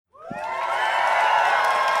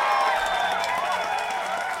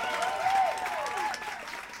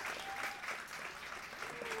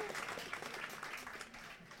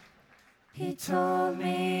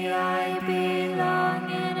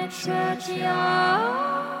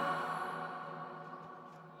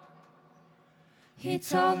He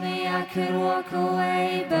told me I could walk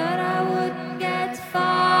away, but I wouldn't get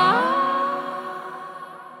far.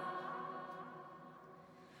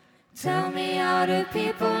 Tell me, how do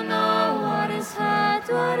people know what is hurt,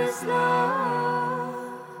 what is love?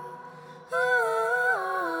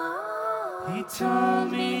 He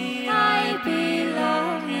told me I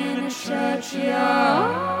belong in a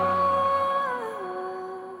churchyard.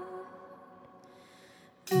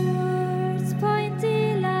 Words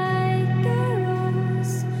pointy like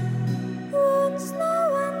arrows, wounds no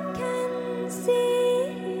one can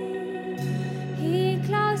see. He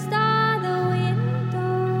closed all the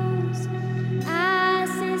windows as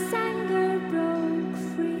his anger broke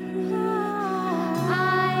free.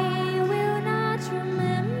 I will not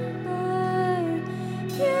remember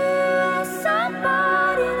you as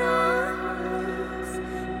somebody else.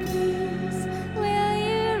 Please, will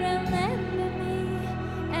you remember me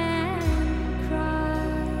and cry?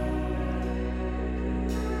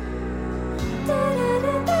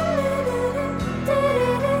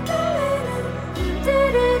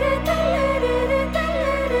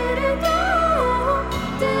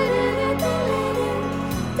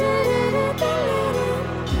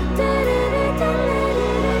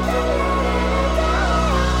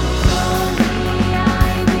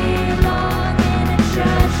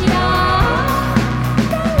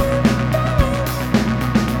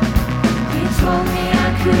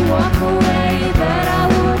 Walk away, but I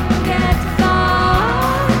wouldn't get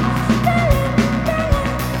far.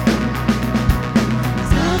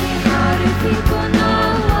 Tell me, how do people know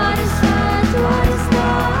what is hurt, what is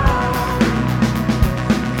love?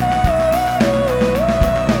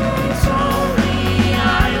 He told me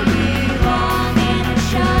I belong in a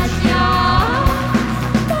churchyard.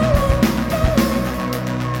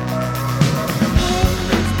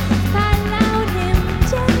 Followed him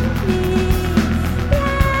gently.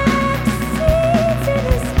 Seeds in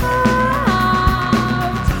his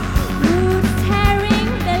heart, roots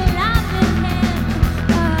tearing the land in him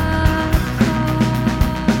apart.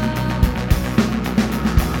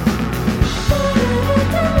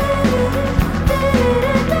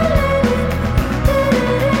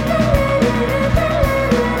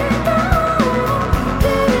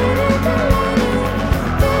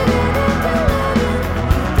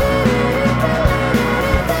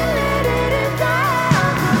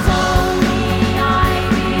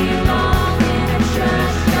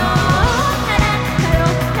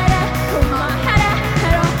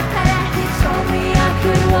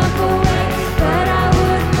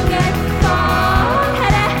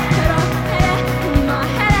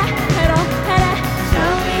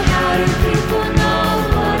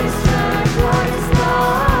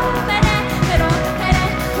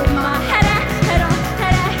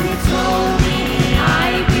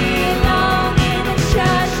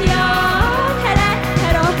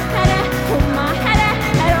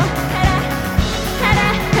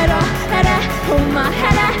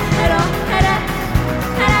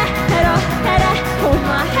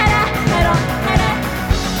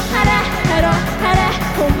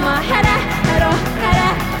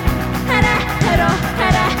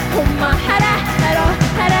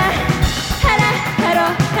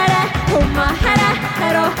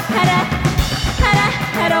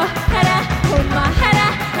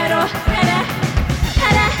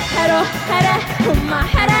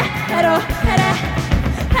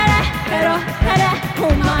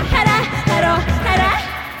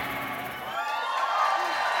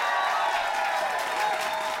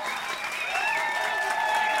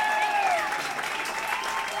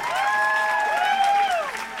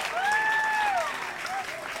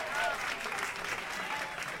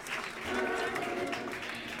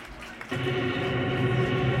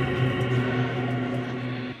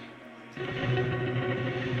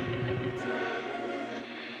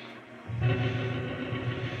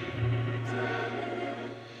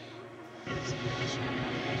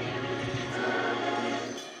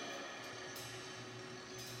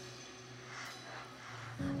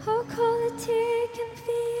 How cold a tear can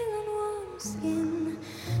feel on warm skin,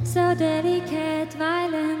 so delicate,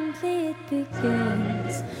 violently it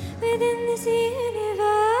begins. Within this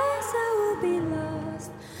universe I will be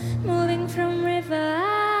lost, moving from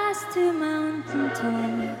rivers to mountain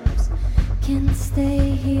tops. Can't stay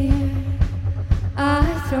here, I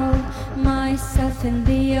throw myself in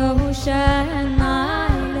the ocean. I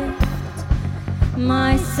lift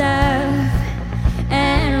myself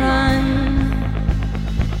and run.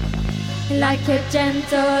 Like a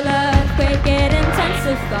gentle earthquake, it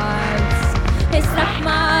intensifies. It's like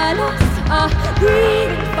my lungs are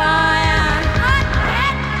breathing fire,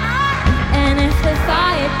 and the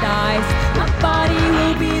fire dies, my body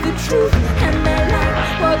will be the truth, and the light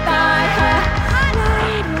will guide her.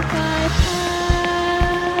 Light will guide her.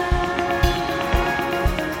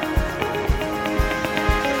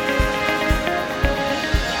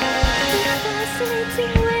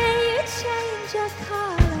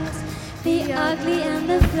 The ugly and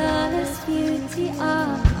the flawless beauty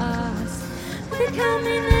of us, the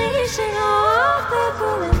combination of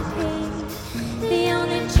purple and pink, the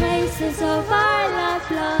only traces of our love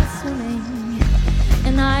blossoming.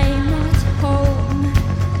 And I'm not home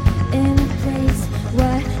in a place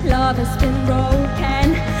where love has been broken.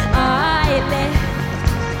 I lift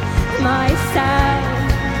myself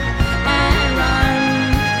and run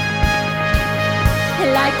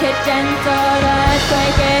like a gentle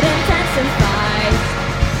earthquake. It intensifies.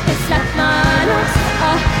 It's like my lungs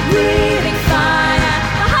are breathing fire.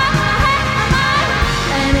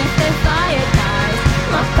 And if the fire dies,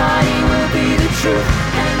 my body will be the truth,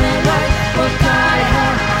 and the light will guide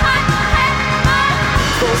her.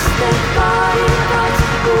 Twisted body parts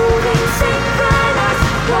moving synchronized,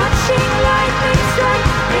 watching lightning strike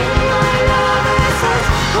in my lover's eyes.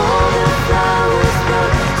 All the flowers grow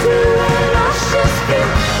to a luscious view.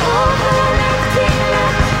 All connecting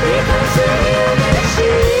love becomes a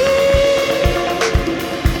unity.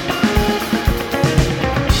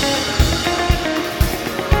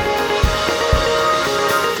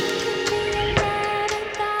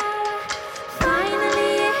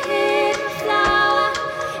 Finally a hidden flower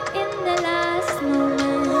in the last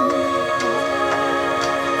moment.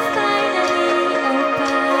 Finally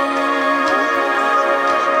open.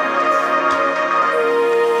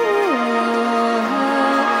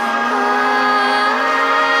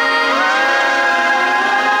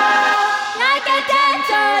 Like a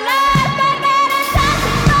gentle earthquake, it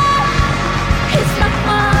intensifies. It's like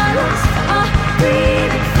my lungs are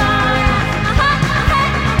breathing fire.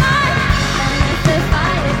 And if the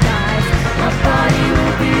fire dies, my body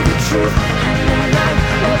will be the truth, and the light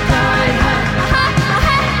will guide her.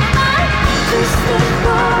 Twisted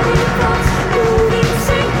body parts moving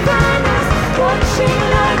synchronized, watching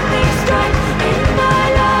lightning strike in my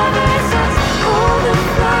lover's eyes. All the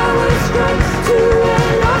flowers grow to a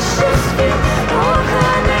luscious view. All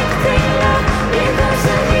connecting love becomes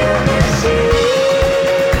a unity.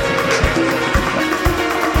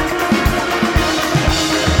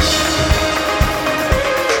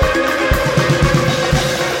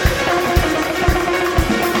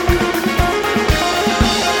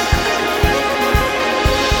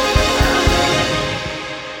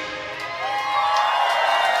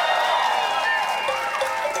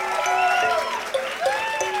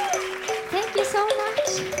 Thank you so much.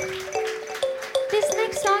 This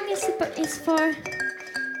next song is for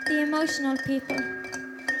the emotional people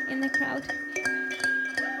in the crowd.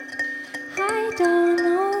 I don't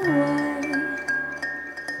know why,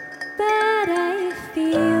 but I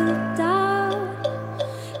feel down.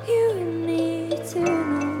 You need to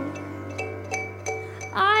know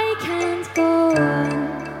I can't go on.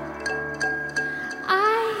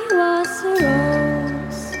 I was a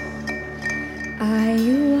rose, I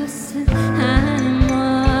was an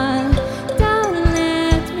animal. Don't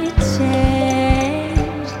let me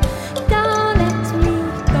change. Don't let me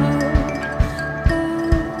go, go,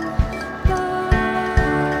 go.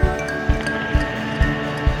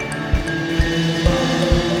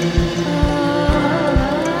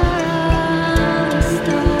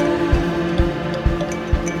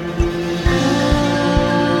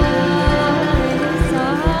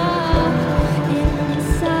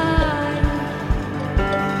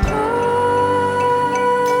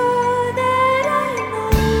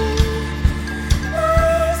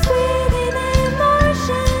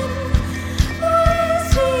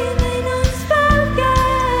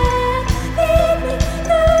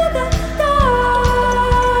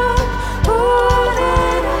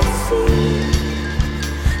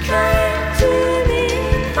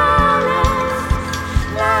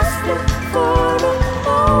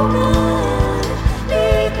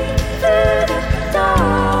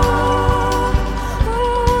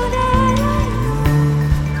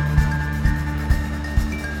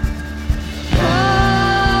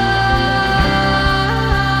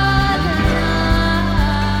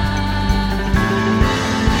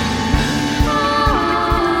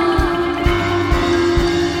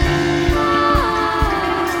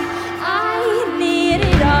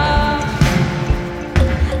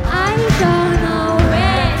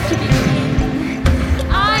 To be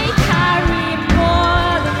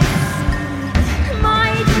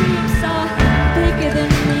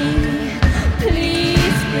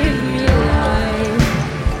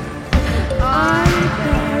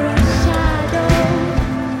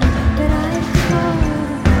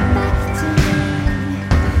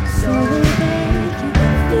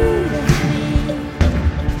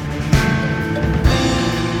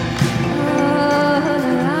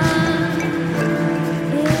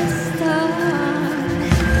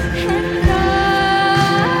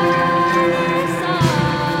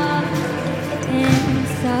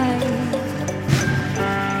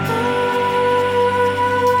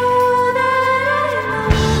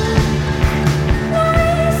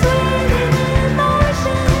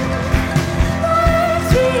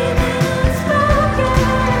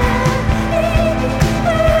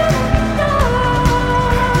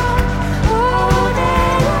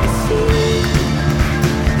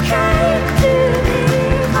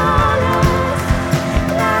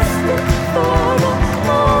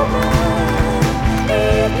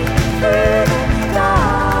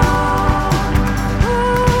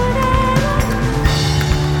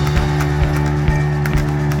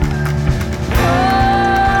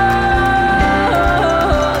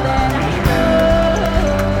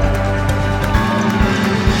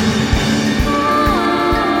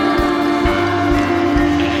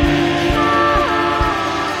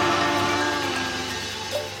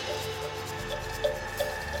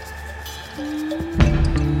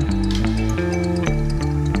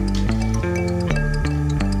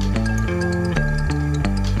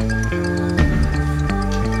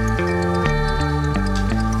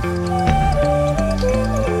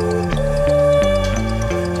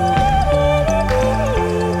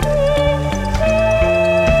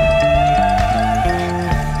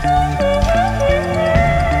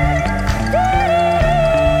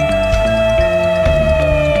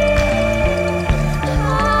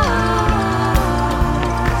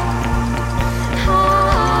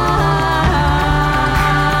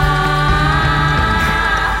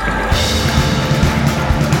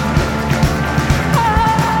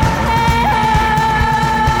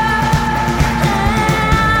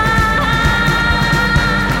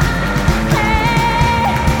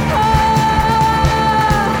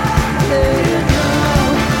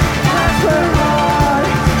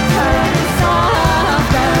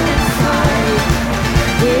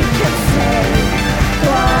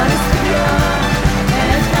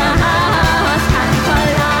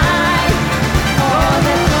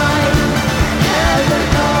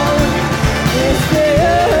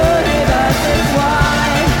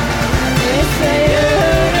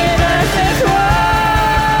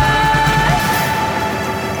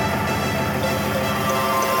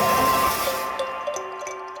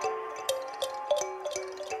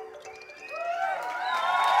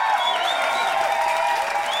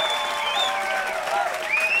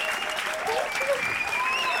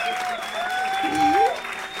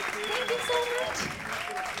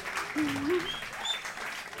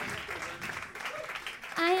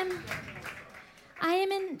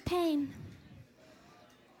pain.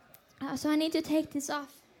 So I need to take this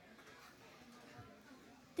off.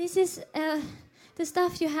 This is the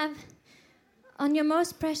stuff you have on your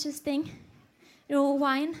most precious thing, your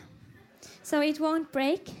wine, so it won't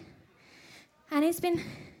break. And it's been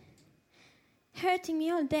hurting me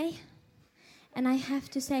all day. And I have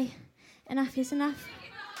to say, enough is enough.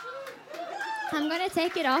 I'm gonna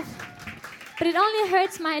take it off. But it only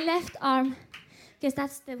hurts my left arm, because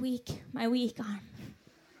that's my weak arm.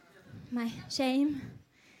 My shame.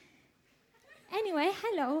 Anyway,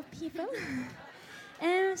 hello, people.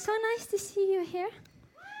 So nice to see you here.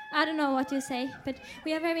 I don't know what you say, but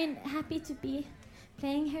we are very happy to be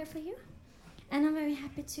playing here for you. And I'm very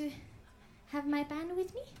happy to have my band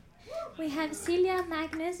with me. We have Silja,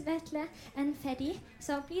 Magnus, Vetle, and Fedi.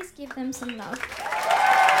 So please give them some love.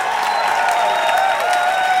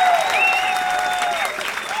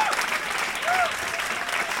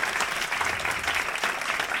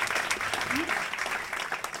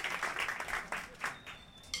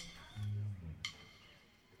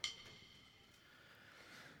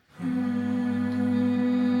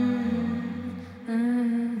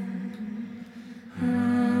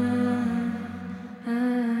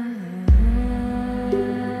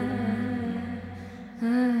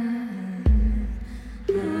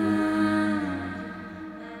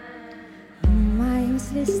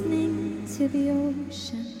 Listening to the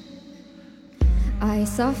ocean, I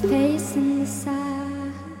saw a face in the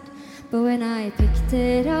sand, but when I picked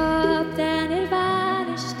it up, then it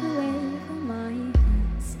vanished away from my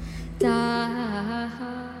hands.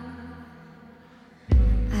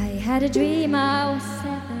 I had a dream I was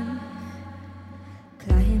 7,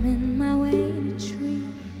 climbing my way in a tree.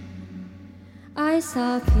 I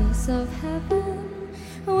saw a piece of heaven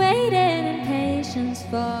waiting in patience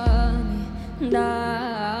for me.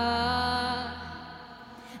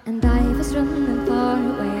 And I was running far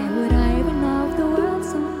away. Would I run off the world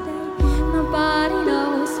someday? Nobody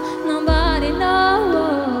knows, nobody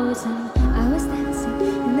knows. And I was dancing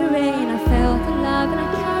in the rain. I felt the love and I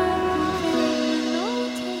can't complain. Oh,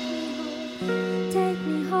 take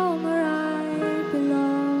me home where I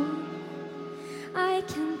belong. I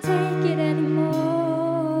can't take it anymore.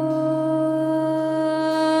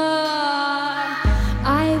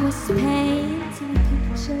 I was painting a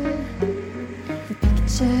picture. The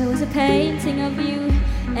picture was a painting of you,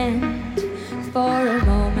 and for a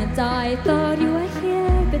moment I thought you were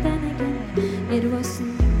here, but then again it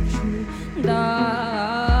wasn't true.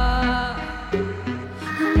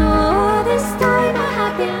 And all this time I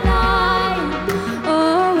have been lying,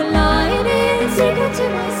 oh, lying in secret to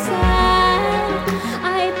myself.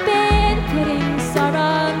 I've been putting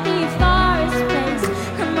sorrow on the forest place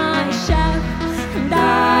on my shelf.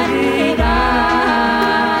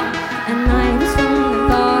 And I was running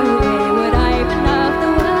far away. Would I run off the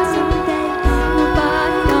world someday?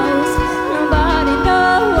 Nobody knows, nobody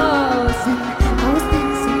knows. And I was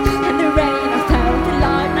dancing in the rain. I felt the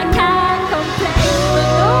love and I can't complain. But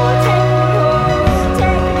no,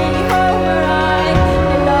 take me home where I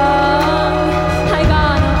belong. I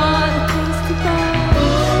got no other place to go.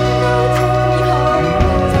 No, take me home where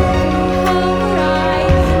I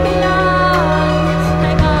belong.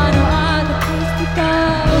 I got no other place to go.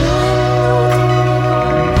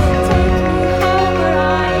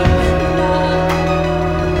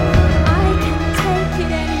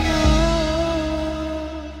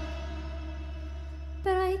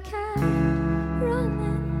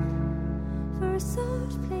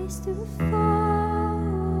 To fall,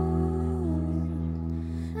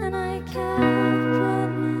 and I kept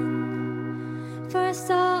running for a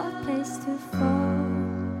soft place to fall,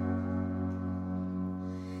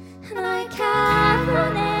 and I kept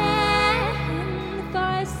running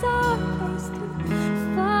for a soft place to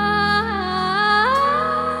fall,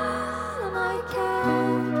 and I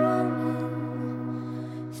kept running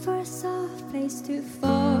for a soft place to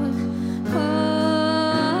fall.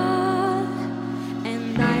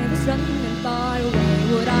 Running far away,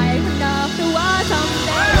 would I run off the wall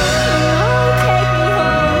someday? Oh, take me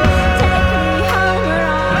home where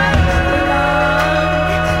I belong.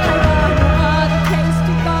 I got no other place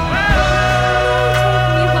to go.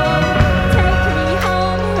 Take me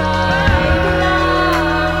home where I belong.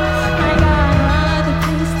 I got no other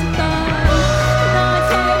place to go. No,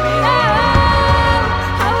 take me home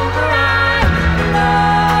where I belong.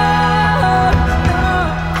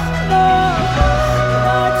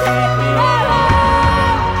 No, take me home.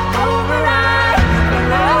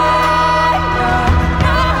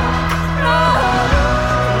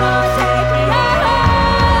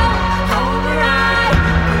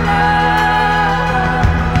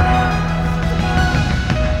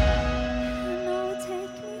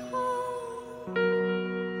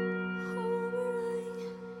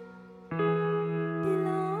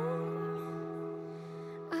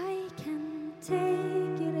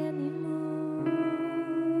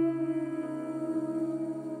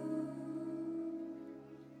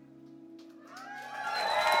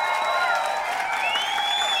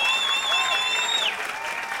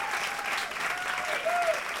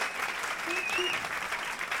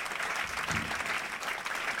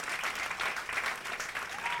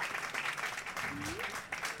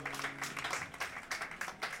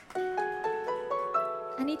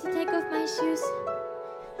 shoes.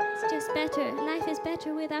 It's just better. Life is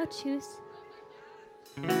better without shoes.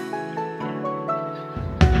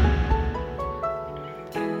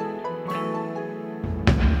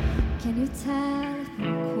 Can you tell if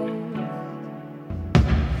I'm cold?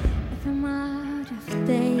 If I'm out of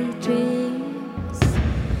daydreams?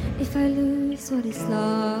 If I lose what is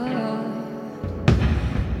lost?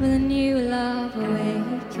 Will a new love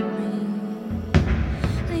awaken me?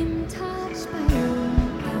 I'm touched by your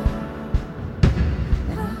pain,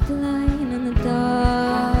 but I'm blind in the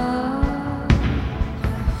dark.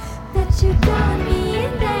 That you got me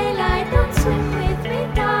in daylight, don't swim with me,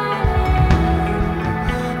 darling.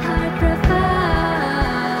 I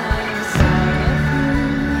provide the sight of you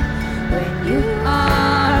when you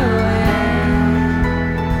are away.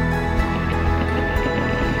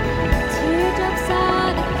 Teardrops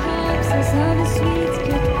are the corpses of a sweet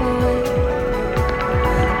goodbye.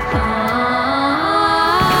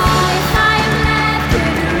 If I am left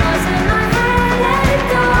with the rose in my hand, let it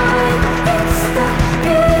die. It's the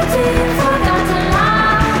beauty forgotten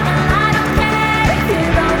love, and I don't care if you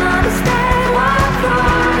don't understand why I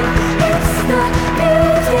cry. It's the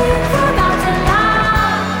beauty forgotten love.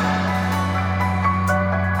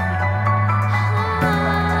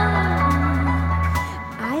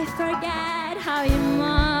 I forget how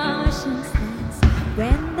emotions dance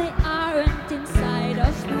when they aren't inside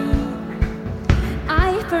of me. I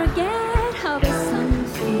forget how the sun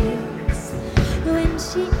feels when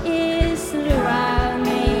she isn't around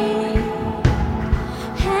me.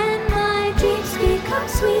 And my dreams become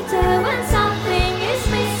sweeter when something is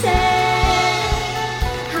missing.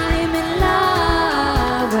 I'm in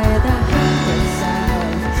love with a hundred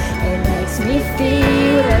sound. It makes me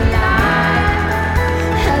feel alive,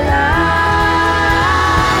 alive.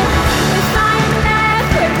 If I'm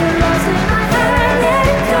left with the rose in my hand, let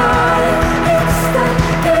it die. It's the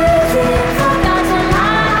beauty forgotten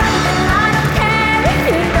love, and I don't care if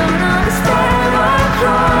you don't understand why I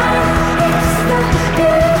cry. It's the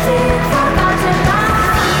beauty forgotten love.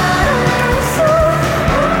 So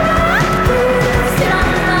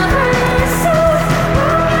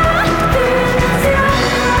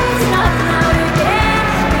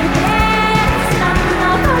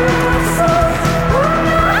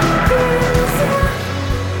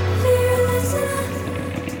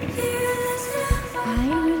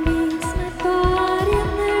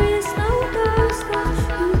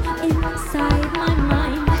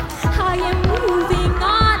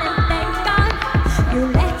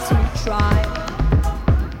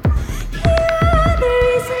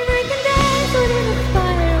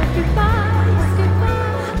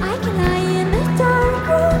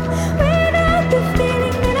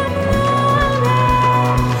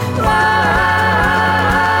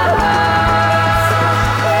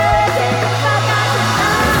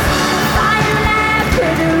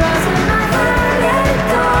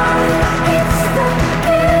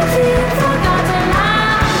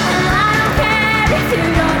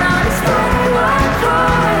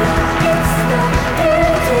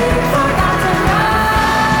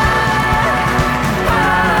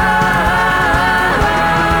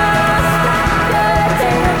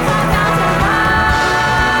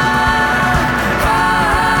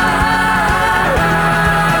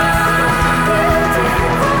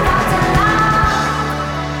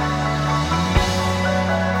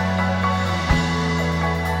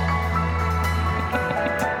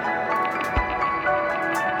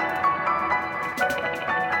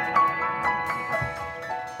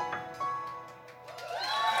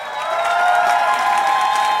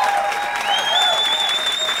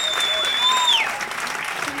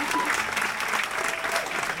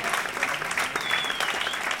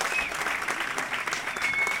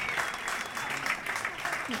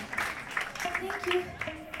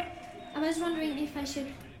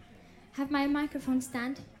my microphone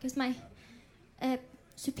stand, because my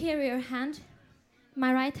superior hand,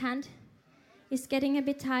 my right hand, is getting a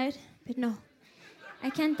bit tired, but no, I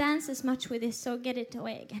can't dance as much with this, so get it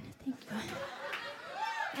away again. Thank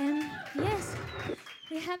you. Yes,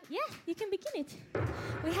 we have, you can begin it.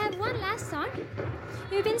 We have one last song.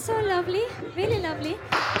 You've been so lovely, really lovely.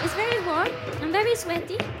 It's very warm, I'm very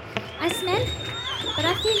sweaty, I smell, but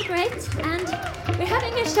I feel great, and we're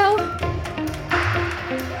having a show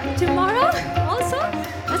tomorrow also.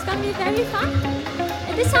 That's gonna be very fun.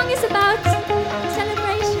 And this song is about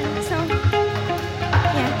celebration, so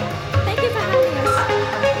yeah. Thank you for having us.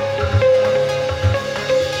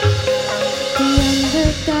 The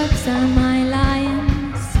underdogs are my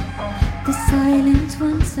lions, the silent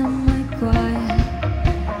ones are my choir.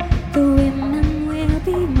 The women will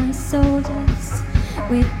be my soldiers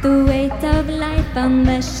with the weight of life on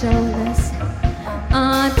their shoulders.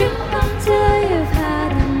 Drink until you